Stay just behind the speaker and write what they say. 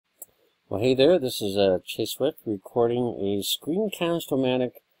Well, hey there, this is Chase Swift recording a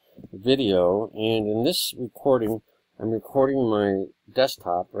Screencast-o-matic video, and in this recording, I'm recording my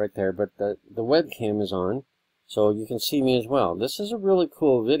desktop right there, but the webcam is on, so you can see me as well. This is a really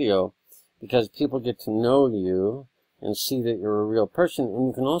cool video because people get to know you and see that you're a real person, and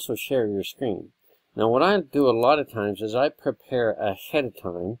you can also share your screen. Now, what I do a lot of times is I prepare ahead of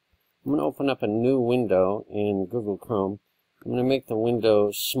time. I'm going to open up a new window in Google Chrome. I'm going to make the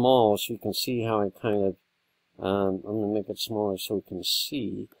window small so you can see how I kind of, I'm going to make it smaller so we can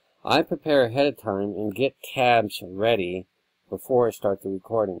see. I prepare ahead of time and get tabs ready before I start the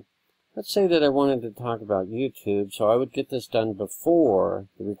recording. Let's say that I wanted to talk about YouTube, so I would get this done before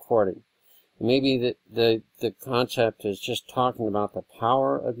the recording. Maybe the concept is just talking about the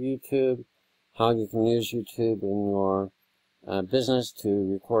power of YouTube, how you can use YouTube in your business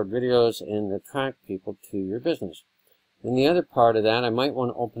to record videos and attract people to your business. In the other part of that, I might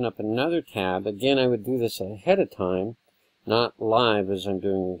want to open up another tab. Again, I would do this ahead of time, not live as I'm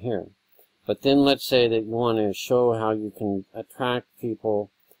doing it here. But then let's say that you want to show how you can attract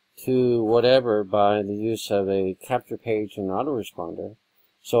people to whatever by the use of a capture page and autoresponder.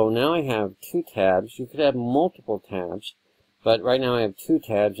 So now I have two tabs. You could have multiple tabs, but right now I have two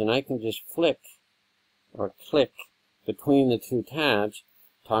tabs, and I can just flick or click between the two tabs.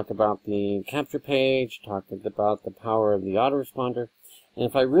 Talk about the capture page, talk about the power of the autoresponder. And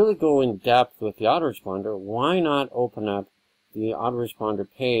if I really go in depth with the autoresponder, why not open up the autoresponder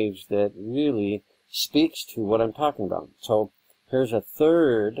page that really speaks to what I'm talking about? So here's a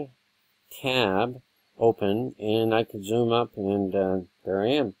third tab open, and I could zoom up, and there I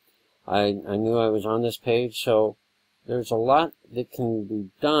am. I knew I was on this page, so there's a lot that can be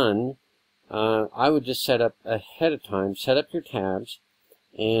done. I would just set up ahead of time, set up your tabs.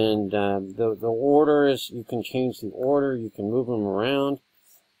 And the order is, you can change the order, you can move them around.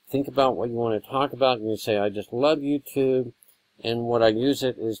 Think about what you want to talk about, and you say, I just love YouTube, and what I use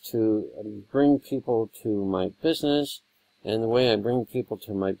it is to bring people to my business, and the way I bring people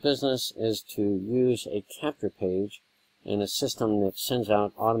to my business is to use a capture page and a system that sends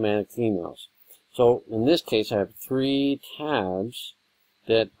out automatic emails. So in this case, I have three tabs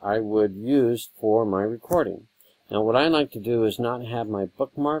that I would use for my recording. Now, what I like to do is not have my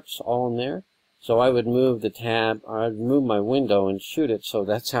bookmarks all in there, so I would move the tab, I'd move my window and shoot it so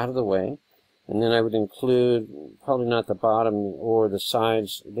that's out of the way, and then I would include, probably not the bottom or the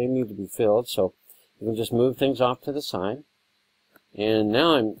sides, they need to be filled, so you can just move things off to the side. And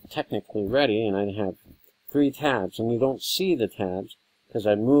now I'm technically ready, and I have three tabs, and you don't see the tabs because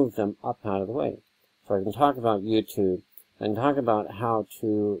I moved them up out of the way. So I can talk about YouTube, I can talk about how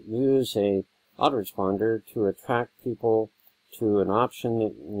to use a autoresponder to attract people to an option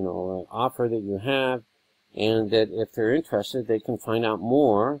that, you know, an offer that you have, and that if they're interested, they can find out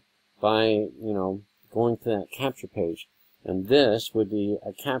more by, you know, going to that capture page. And this would be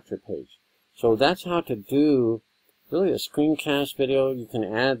a capture page. So that's how to do really a screencast video. You can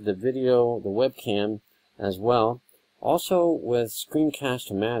add the video, the webcam as well. Also with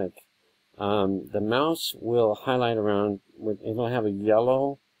Screencast-o-matic, the mouse will highlight around, it'll have a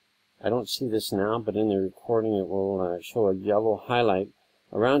yellow, I don't see this now, but in the recording it will show a yellow highlight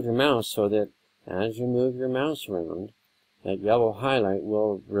around your mouse, so that as you move your mouse around, that yellow highlight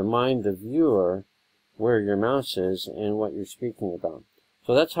will remind the viewer where your mouse is and what you're speaking about.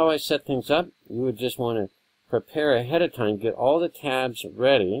 So that's how I set things up. You would just want to prepare ahead of time, get all the tabs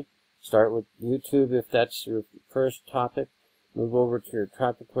ready. Start with YouTube if that's your first topic. Move over to your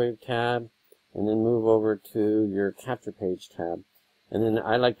traffic wave tab, and then move over to your capture page tab. And then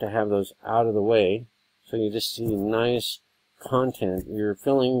I like to have those out of the way, so you just see nice content. You're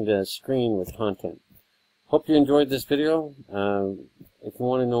filling the screen with content. Hope you enjoyed this video. If you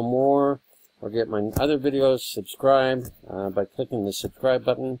want to know more or get my other videos, subscribe by clicking the subscribe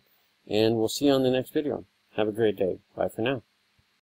button. And we'll see you on the next video. Have a great day. Bye for now.